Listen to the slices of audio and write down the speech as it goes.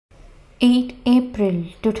8 April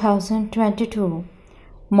 2022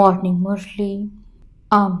 Morning Murli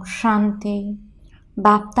Shanti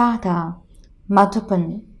BapDada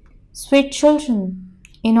Madhuban. Sweet children,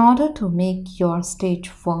 in order to make your stage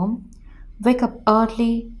firm, wake up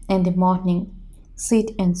early in the morning,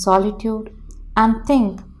 sit in solitude and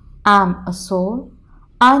think, I am a soul.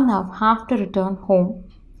 I now have to return home.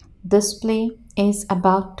 This play is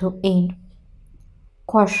about to end.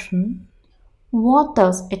 Question: what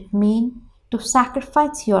does it mean to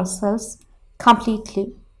sacrifice yourselves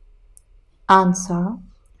completely? Answer: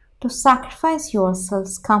 to sacrifice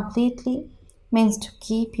yourselves completely means to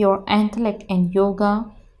keep your intellect and yoga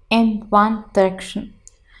in one direction.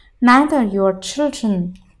 Neither your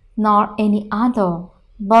children nor any other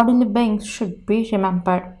bodily beings should be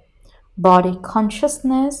remembered. Body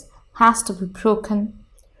consciousness has to be broken.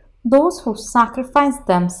 Those who sacrifice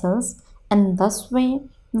themselves in this way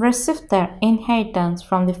receive their inheritance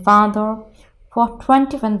from the Father for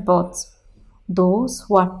 21 births. Those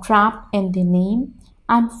who are trapped in the name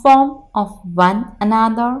and form of one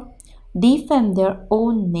another defame their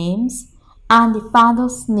own names and the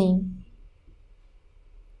Father's name.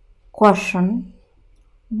 Question: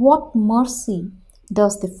 what mercy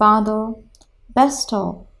does the Father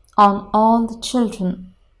bestow on all the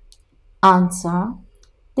children? Answer: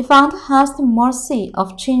 the Father has the mercy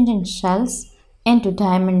of changing shells into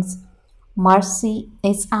diamonds. Mercy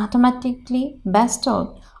is automatically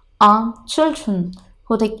bestowed on children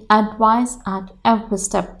who take advice at every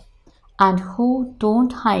step and who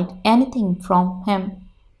don't hide anything from Him.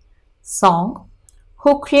 Song: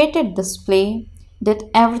 who created this play did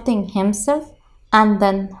everything himself and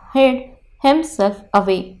then hid himself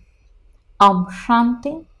away.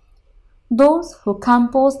 Shanti. Those who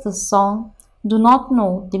compose this song do not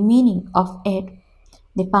know the meaning of it.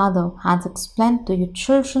 The Father has explained to you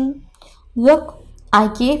children, look, I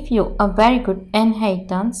gave you a very good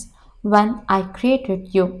inheritance when I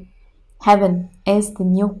created you. Heaven is the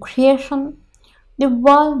new creation. The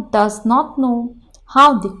world does not know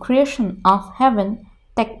how the creation of heaven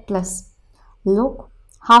took place. Look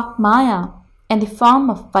how Maya, in the form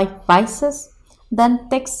of five vices, then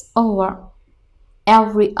takes over.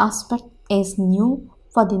 Every aspect is new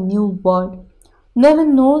for the new world. No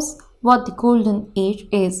one knows what the golden age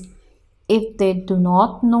is. If they do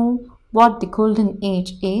not know what the golden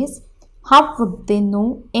age is, how would they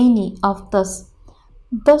know any of this?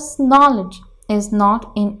 This knowledge is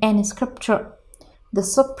not in any scripture. The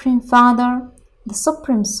Supreme Father, the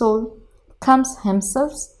Supreme Soul, comes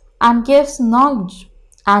Himself and gives knowledge,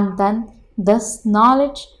 and then this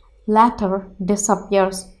knowledge later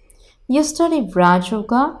disappears. You study Raj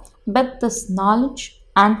Yoga with this knowledge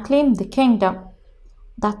and claim the kingdom.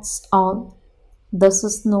 That's all. This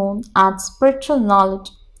is known as spiritual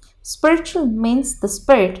knowledge. Spiritual means the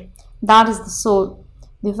spirit, that is the soul.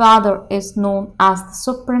 The Father is known as the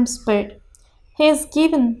Supreme Spirit. He is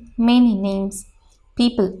given many names.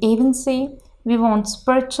 People even say we want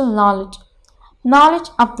spiritual knowledge. Knowledge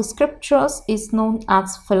of the scriptures is known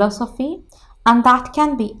as philosophy, and that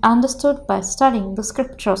can be understood by studying the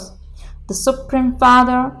scriptures. The Supreme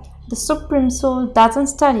Father, the Supreme Soul doesn't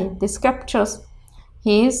study the scriptures.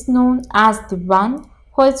 He is known as the one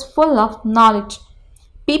who is full of knowledge.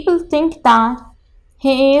 People think that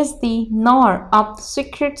He is the knower of the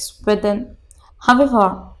secrets within.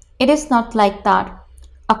 However, it is not like that.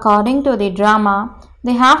 According to the drama,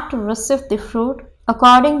 they have to receive the fruit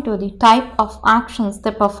according to the type of actions they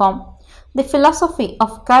perform. The philosophy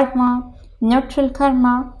of karma, neutral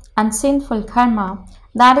karma, and sinful karma,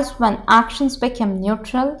 that is when actions become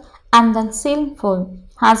neutral and then sinful,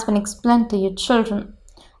 has been explained to you children.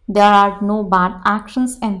 There are no bad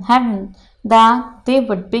actions in heaven, that they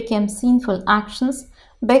would become sinful actions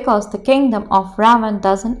because the kingdom of Ravan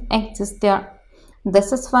doesn't exist there.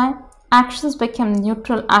 This is why actions become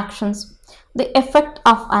neutral actions. The effect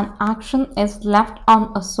of an action is left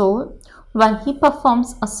on a soul when he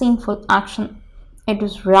performs a sinful action. It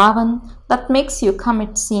is Ravan that makes you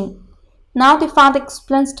commit sin. Now the Father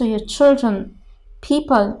explains to your children,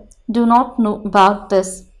 people do not know about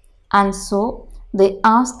this, and so they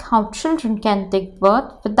ask how children can take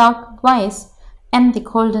birth without vice in the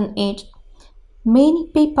golden age. Many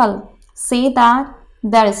people say that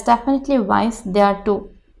there is definitely vice there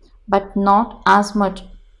too, but not as much.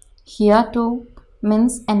 Here too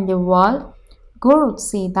means in the world, gurus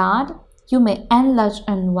say that you may indulge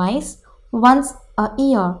in vice once a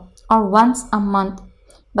year or once a month,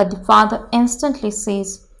 but the Father instantly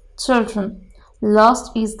says, children,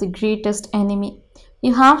 lust is the greatest enemy.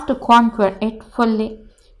 You have to conquer it fully,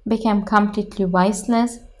 become completely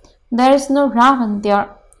viceless. There is no Ravan there.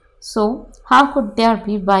 So, how could there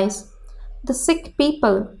be vice? The sick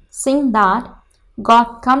people sing that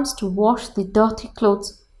God comes to wash the dirty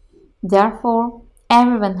clothes. Therefore,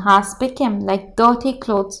 everyone has become like dirty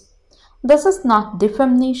clothes. This is not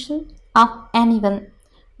defamation of anyone.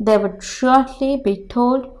 They would surely be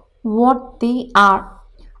told what they are.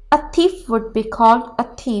 A thief would be called a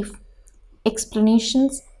thief.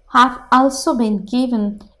 Explanations have also been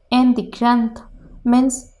given in the Granth,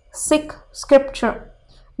 means Sikh scripture.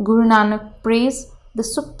 Guru Nanak prays the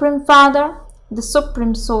Supreme Father, the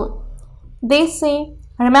Supreme Soul. They say,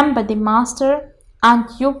 remember the Master and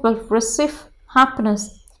you will receive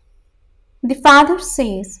happiness. The Father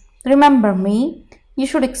says, remember me, you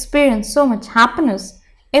should experience so much happiness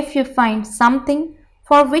if you find something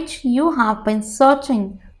for which you have been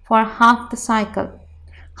searching for half the cycle.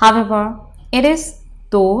 However, it is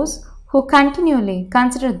those who continually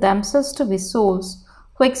consider themselves to be souls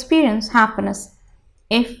who experience happiness.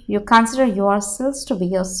 If you consider yourselves to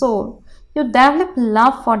be a soul, you develop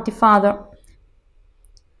love for the Father.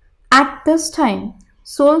 At this time,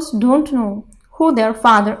 souls don't know who their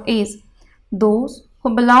Father is. Those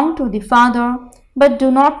who belong to the Father but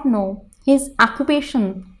do not know his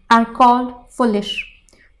occupation are called foolish.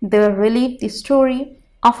 They will relate the story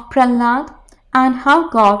of Prahlad and how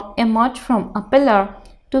God emerged from a pillar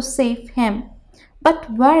to save him. But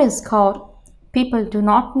where is God? People do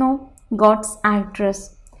not know God's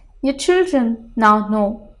address. Your children now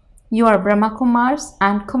know. You are Brahma Kumaris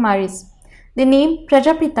and Kumaris. The name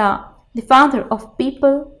Prajapita, the father of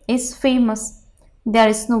people, is famous. There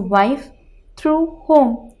is no wife through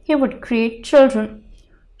whom he would create children.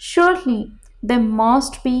 Surely there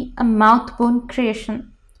must be a mouth-born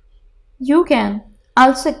creation. You can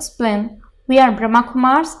also explain, we are Brahma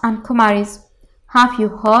Kumaris and Kumaris. Have you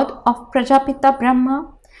heard of Prajapita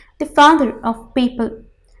Brahma, the father of people?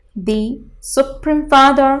 The Supreme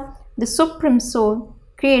Father, the Supreme Soul,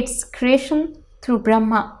 creates creation through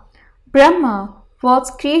Brahma. Brahma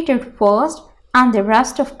was created first and the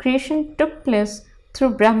rest of creation took place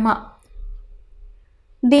through Brahma.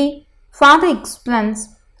 The Father explains,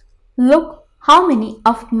 look how many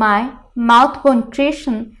of my mouth-born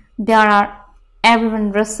creation there are.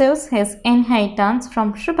 Everyone receives his inheritance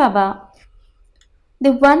from shivbaba.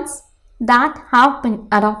 The ones that have been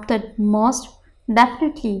adopted most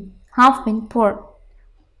definitely have been poor.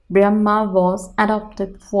 Brahma was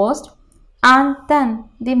adopted first and then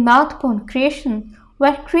the mouth-born creation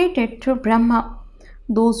were created through Brahma.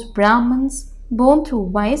 Those Brahmins born through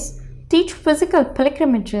vice teach physical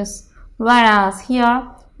pilgrimages, whereas here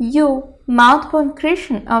you, mouth-born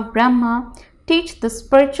creation of Brahma, teach the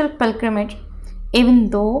spiritual pilgrimage, even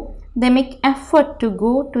though they make effort to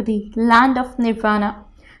go to the land of Nirvana.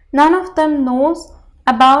 None of them knows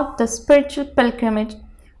about the spiritual pilgrimage.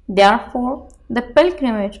 Therefore, the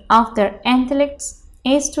pilgrimage of their intellects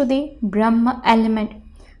is to the Brahma element.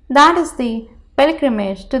 That is the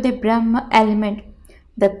pilgrimage to the Brahma element.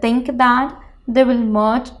 They think that they will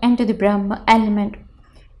merge into the Brahma element.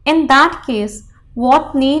 In that case,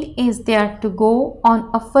 what need is there to go on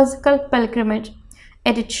a physical pilgrimage?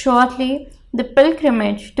 It is surely the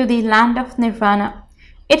pilgrimage to the land of Nirvana.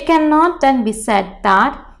 It cannot then be said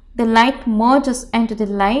that the light merges into the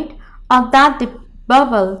light or that the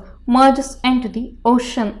bubble merges into the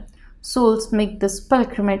ocean. Souls make this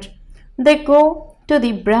pilgrimage. They go to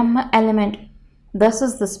the Brahma element. This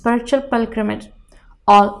is the spiritual pilgrimage.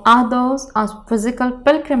 All others are physical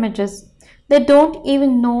pilgrimages. They don't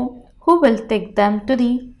even know who will take them to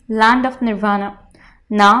the land of Nirvana.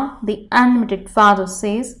 Now the unlimited Father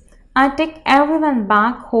says, I take everyone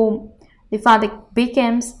back home. The Father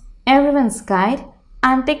becomes everyone's guide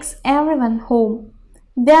and takes everyone home.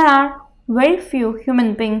 There are very few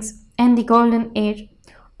human beings in the golden age.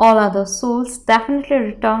 All other souls definitely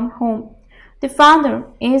return home. The Father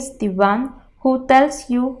is the one who tells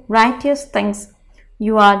you righteous things.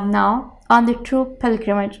 You are now on the true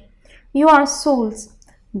pilgrimage. You are souls.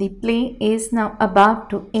 The play is now about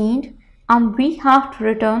to end and we have to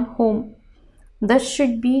return home. This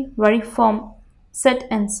should be very firm. Sit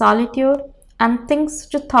in solitude and think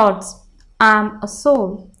such thoughts. I am a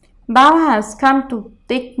soul. Baba has come to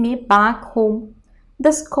take me back home.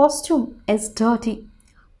 This costume is dirty.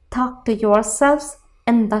 Talk to yourselves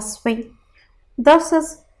in this way. This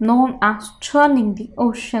is known as churning the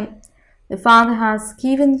ocean. The Father has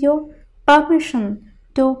given you permission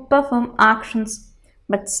to perform actions,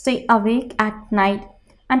 but stay awake at night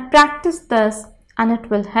and practice this, and it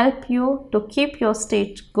will help you to keep your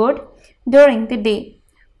state good during the day.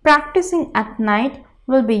 Practicing at night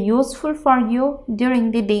will be useful for you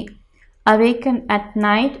during the day. Awaken at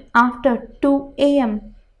night after 2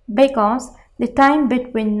 a.m. because the time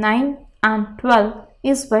between 9 and 12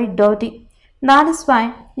 is very dirty. That is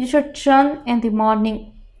why you should chant in the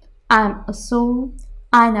morning. I am a soul.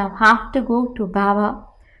 I now have to go to Baba.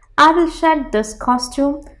 I will shed this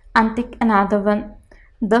costume and take another one.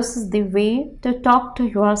 This is the way to talk to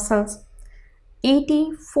yourselves.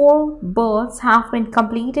 84 births have been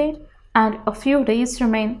completed and a few days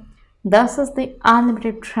remain. This is the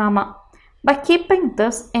unlimited drama. By keeping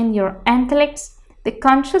this in your intellects, the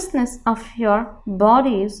consciousness of your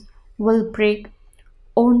bodies will break.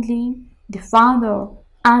 Only the Father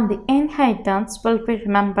and the inheritance will be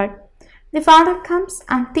remembered. The Father comes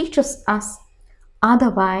and teaches us.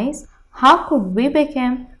 Otherwise, how could we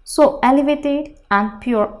become so elevated and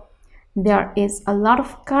pure? There is a lot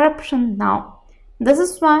of corruption now. This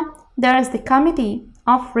is why there is the committee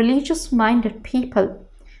of religious-minded people.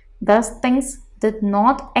 Thus things did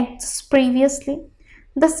not exist previously.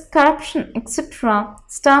 This corruption, etc.,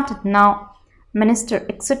 started now. Minister,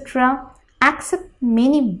 etc., accept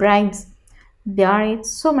many bribes. There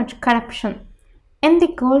is so much corruption. In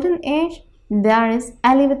the golden age, there is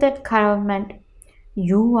elevated government.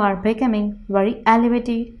 You are becoming very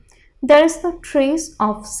elevated. There is no trace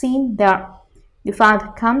of sin there. The Father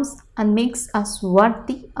comes and makes us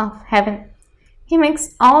worthy of heaven. He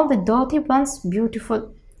makes all the dirty ones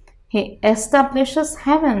beautiful. He establishes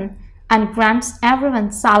heaven and grants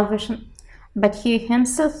everyone salvation. But he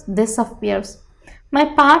himself disappears. My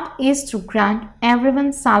part is to grant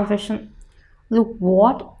everyone salvation. Look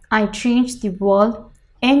what I changed the world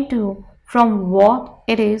into from what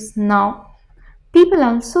it is now. People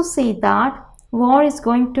also say that war is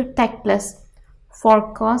going to take place.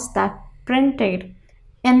 Forecast that printed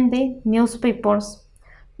in the newspapers.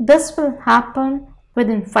 This will happen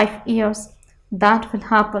within 5 years. That will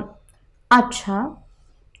happen. Acha,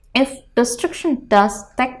 if destruction does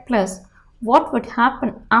take place, what would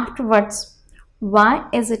happen afterwards? Why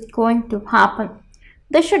is it going to happen?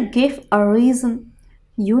 They should give a reason.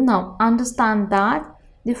 You now understand that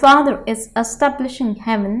the Father is establishing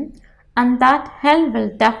heaven and that hell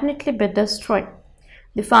will definitely be destroyed.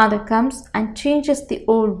 The Father comes and changes the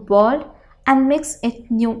old world and makes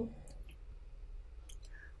it new.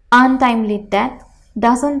 Untimely death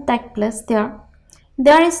doesn't take place there.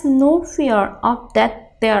 There is no fear of death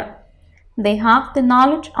there. They have the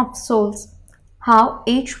knowledge of souls, how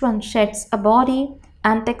each one sheds a body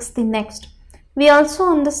and takes the next. We also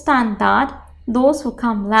understand that those who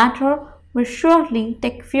come later will surely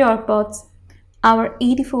take fewer births. Our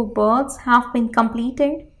 84 births have been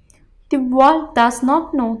completed. The world does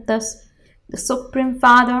not know this. The Supreme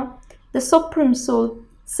Father, the Supreme Soul,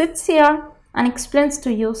 sits here and explains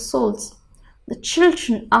to you souls. The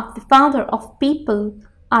children of the Father of people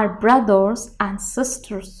are brothers and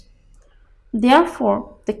sisters.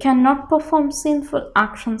 Therefore, they cannot perform sinful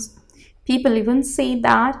actions. People even say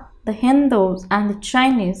that the Hindus and the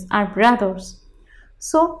Chinese are brothers.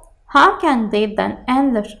 So, how can they then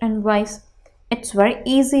enlist in vice? It's very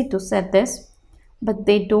easy to say this, but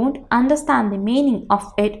they don't understand the meaning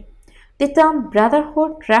of it. The term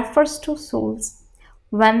brotherhood refers to souls.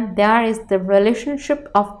 When there is the relationship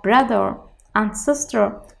of brother and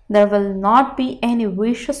sister, there will not be any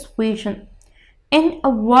vicious vision. In a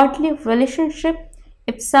worldly relationship,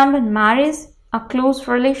 if someone marries a close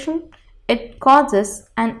relation, it causes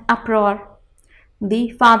an uproar.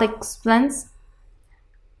 The Father explains,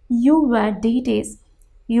 you were deities,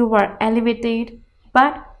 you were elevated,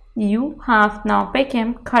 but you have now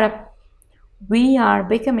become corrupt. We are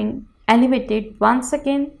becoming elevated once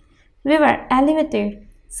again. We were elevated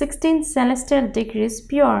 16 celestial degrees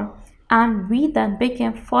pure, and we then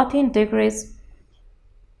became 14 degrees.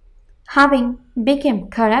 Having become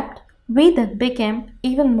corrupt, we then became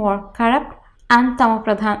even more corrupt and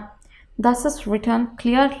tamapradhan. Thus is written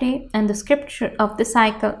clearly in the scripture of the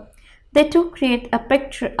cycle. They too create a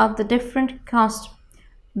picture of the different castes,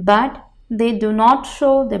 but they do not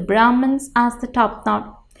show the Brahmins as the top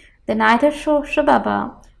knot. They neither show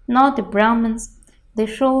shivbaba nor the Brahmins. They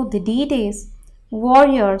show the deities,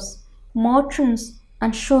 warriors, merchants,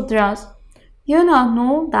 and shudras. You now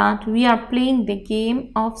know that we are playing the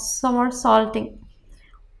game of somersaulting.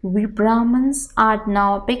 We Brahmins are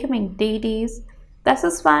now becoming deities. This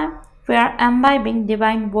is why we are imbibing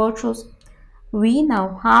divine virtues. We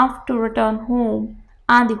now have to return home,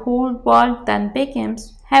 and the whole world then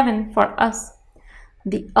becomes heaven for us.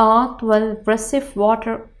 The earth will receive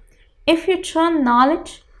water. If you churn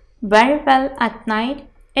knowledge very well at night,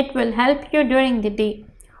 it will help you during the day.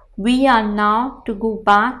 We are now to go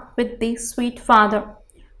back with the sweet Father.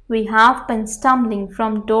 We have been stumbling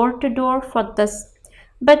from door to door for this,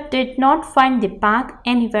 but did not find the path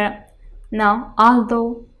anywhere. Now,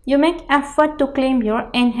 although you make effort to claim your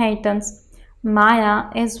inheritance, Maya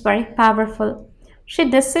is very powerful. She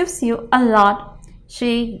deceives you a lot.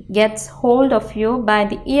 She gets hold of you by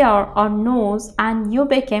the ear or nose and you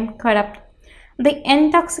become corrupt. The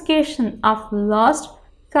intoxication of lust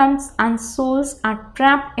comes and souls are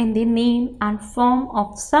trapped in the name and form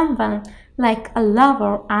of someone like a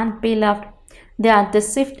lover and beloved. They are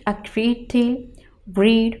deceived a great deal.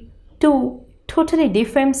 Greed, too, totally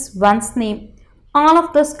defames one's name. All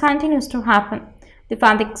of this continues to happen. The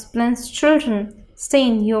Father explains children stay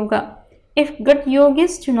in yoga. If good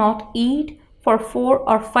yogis do not eat for 4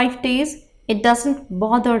 or 5 days, it doesn't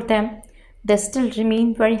bother them. They still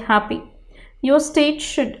remain very happy. Your state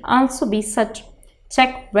should also be such.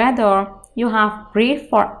 Check whether you have prayed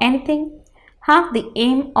for anything. Have the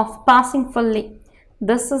aim of passing fully.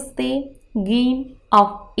 This is the game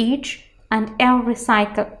of each and every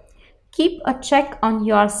cycle. Keep a check on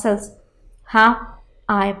yourselves. Have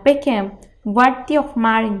I become worthy of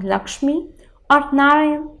marrying Lakshmi or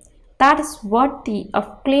Narayan? That is worthy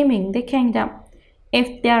of claiming the kingdom.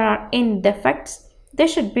 If there are any defects, they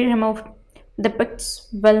should be removed. The defects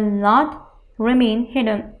will not remain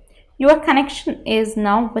hidden. Your connection is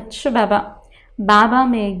now with shivbaba. Baba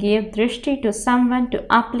may give drishti to someone to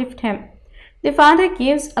uplift him. The father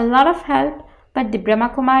gives a lot of help, but the Brahma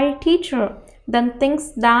Kumari teacher then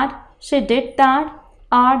thinks that she did that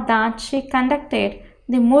or that she conducted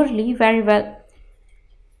the Murli very well.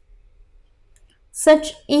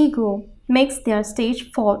 Such ego makes their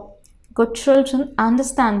stage fall. Good children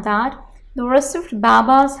understand that they received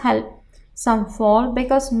Baba's help. Some fall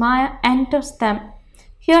because Maya enters them.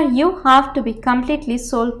 Here you have to be completely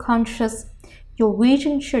soul conscious. Your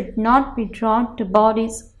vision should not be drawn to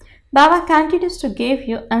bodies. Baba continues to give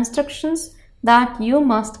you instructions that you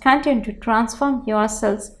must continue to transform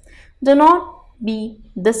yourselves. Do not be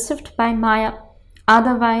deceived by Maya.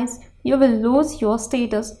 Otherwise, you will lose your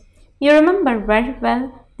status. You remember very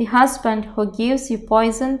well the husband who gives you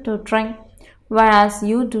poison to drink, whereas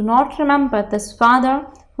you do not remember this father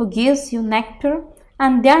who gives you nectar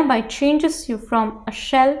and thereby changes you from a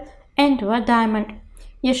shell into a diamond.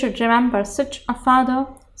 You should remember such a father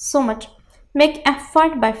so much. Make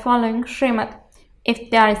effort by following Srimad. If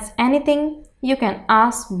there is anything, you can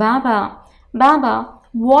ask Baba. Baba,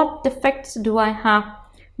 what defects do I have?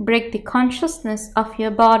 Break the consciousness of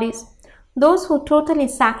your bodies. Those who totally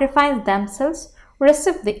sacrifice themselves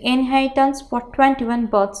receive the inheritance for 21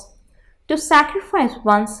 births. To sacrifice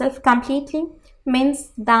oneself completely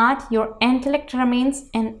means that your intellect remains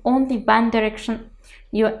in only one direction.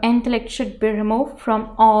 Your intellect should be removed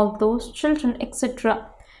from all those children, etc.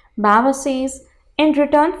 Baba says, in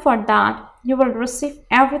return for that, you will receive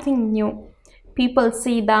everything new. People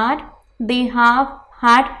say that they have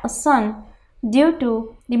had a son due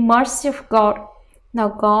to the mercy of God. Now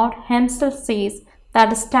God himself says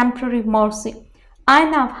that is temporary mercy. I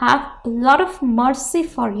now have a lot of mercy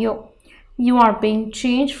for you. You are being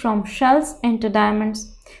changed from shells into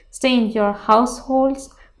diamonds. Stay in your households,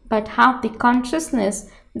 but have the consciousness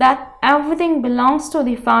that everything belongs to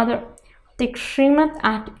the Father. Take Srimad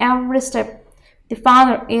at every step. The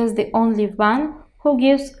Father is the only one who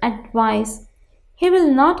gives advice. He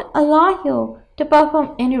will not allow you to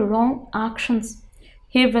perform any wrong actions.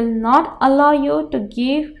 He will not allow you to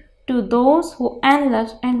give to those who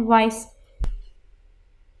endless and wise.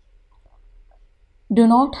 Do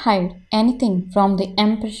not hide anything from the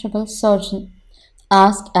imperishable surgeon.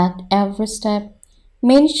 Ask at every step.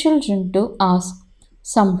 Many children do ask.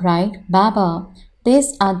 Some write, Baba,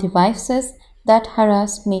 these are the vices that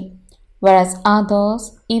harass me, whereas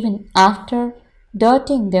others, even after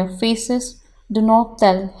dirtying their faces, do not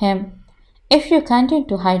tell him. If you continue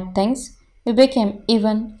to hide things, you become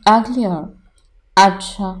even uglier.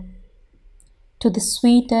 Acha. To the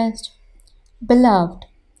sweetest, beloved,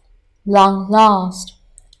 long lost,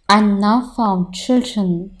 and now found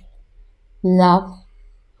children, love,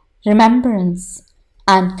 remembrance,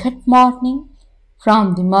 and good morning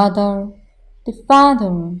from the mother, the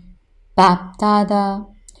father, BapDada.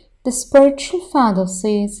 The spiritual father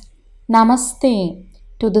says, Namaste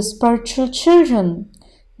to the spiritual children.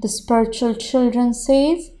 The spiritual children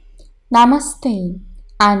says, Namaste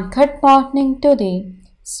and good morning to the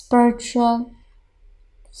spiritual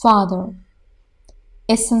father.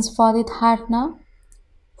 Essence for the dharana.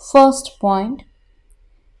 First point,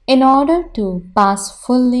 in order to pass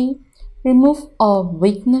fully, remove all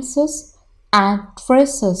weaknesses and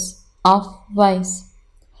traces of vice.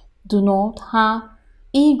 Do not have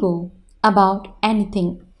ego about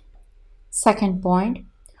anything. Second point,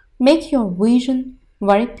 make your vision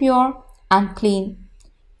very pure and clean.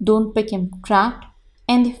 Don't become trapped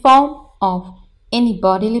in the form of any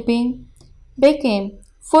bodily being. Become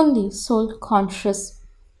fully soul conscious.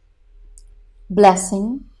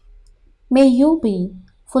 Blessing. May you be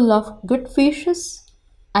full of good wishes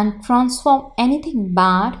and transform anything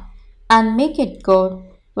bad and make it good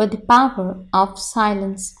with the power of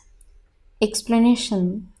silence.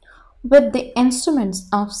 Explanation. With the instruments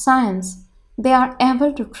of science, they are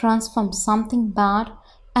able to transform something bad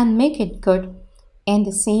and make it good. In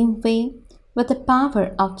the same way, with the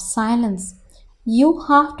power of silence, you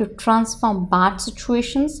have to transform bad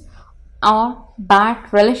situations or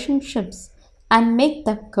bad relationships and make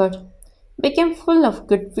them good. Become full of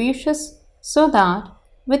good wishes so that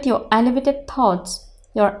with your elevated thoughts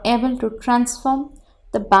you are able to transform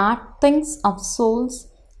the bad things of souls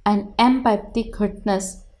and imbibe the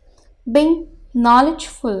goodness. Being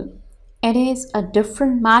knowledgeful, it is a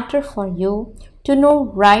different matter for you to know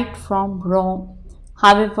right from wrong.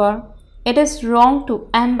 However, it is wrong to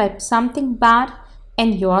imbibe something bad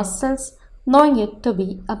in yourselves, knowing it to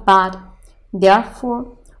be a bad.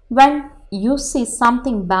 Therefore, when you see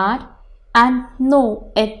something bad and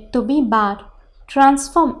know it to be bad,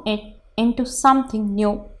 transform it into something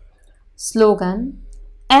new. Slogan.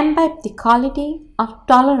 Imbibe the quality of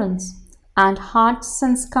tolerance and heart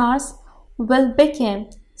sanskars will become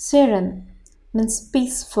serene, means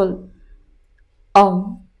peaceful.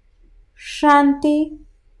 Om Shanti